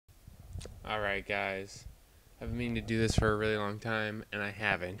Alright guys, I've been meaning to do this for a really long time and I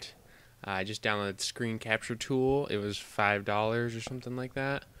haven't. I just downloaded the screen capture tool. It was $5 or something like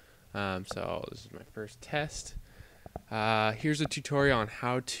that. So this is my first test. Here's a tutorial on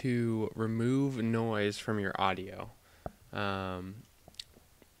how to remove noise from your audio. In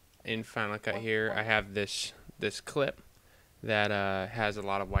Final Cut here I have this clip that has a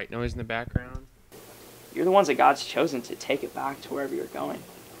lot of white noise in the background. You're the ones that God's chosen to take it back to wherever you're going,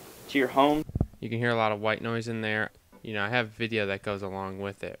 to your home. You can hear a lot of white noise in there. You know, I have video that goes along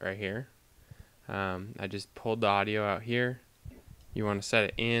with it right here. I just pulled the audio out here. You want to set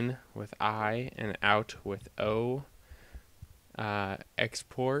it in with I and out with O.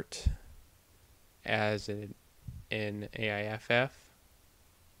 Export as in AIFF.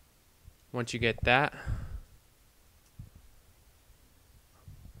 Once you get that,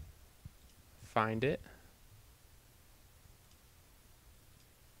 find it.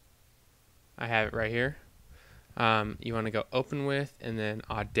 I have it right here. You want to go open with and then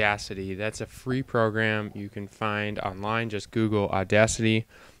Audacity. That's a free program you can find online. Just Google Audacity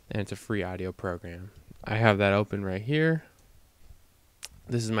and it's a free audio program. I have that open right here.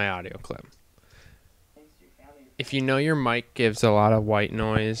 This is my audio clip. If you know your mic gives a lot of white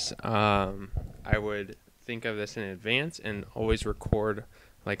noise, I would think of this in advance and always record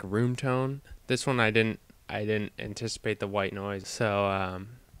like room tone. This one I didn't anticipate the white noise, so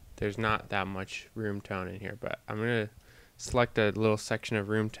there's not that much room tone in here, but I'm going to select a little section of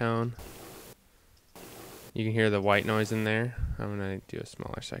room tone. You can hear the white noise in there. I'm going to do a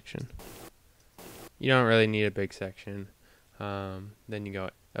smaller section. You don't really need a big section. Then you go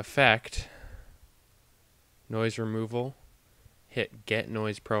Effect, Noise Removal, hit Get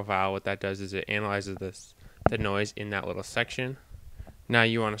Noise Profile. What that does is it analyzes the noise in that little section. Now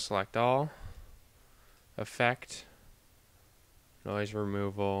you want to select all, Effect, Noise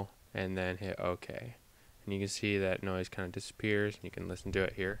Removal, and then hit OK. And you can see that noise kind of disappears, and you can listen to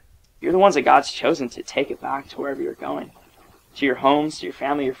it here. You're the ones that God's chosen to take it back to wherever you're going, to your homes, to your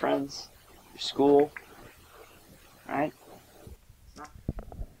family, your friends, your school, right?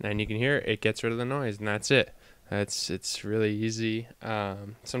 And you can hear it gets rid of the noise, and that's it. It's really easy.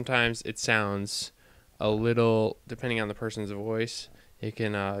 Sometimes it sounds a little, depending on the person's voice, it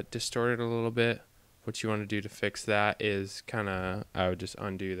can distort it a little bit. What you want to do to fix that is I would just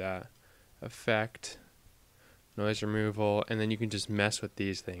undo that. Effect, noise removal, and then you can just mess with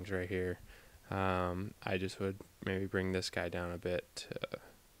these things right here. I just would maybe bring this guy down a bit to,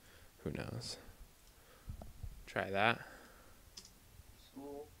 who knows. Try that.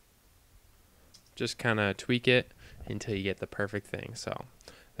 Just kind of tweak it until you get the perfect thing. So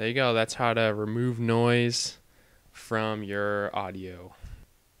there you go. That's how to remove noise from your audio.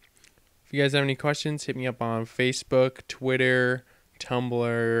 If you guys have any questions, hit me up on Facebook, Twitter,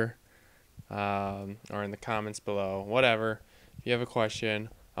 Tumblr, or in the comments below. Whatever. If you have a question,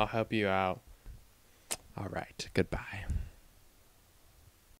 I'll help you out. All right. Goodbye.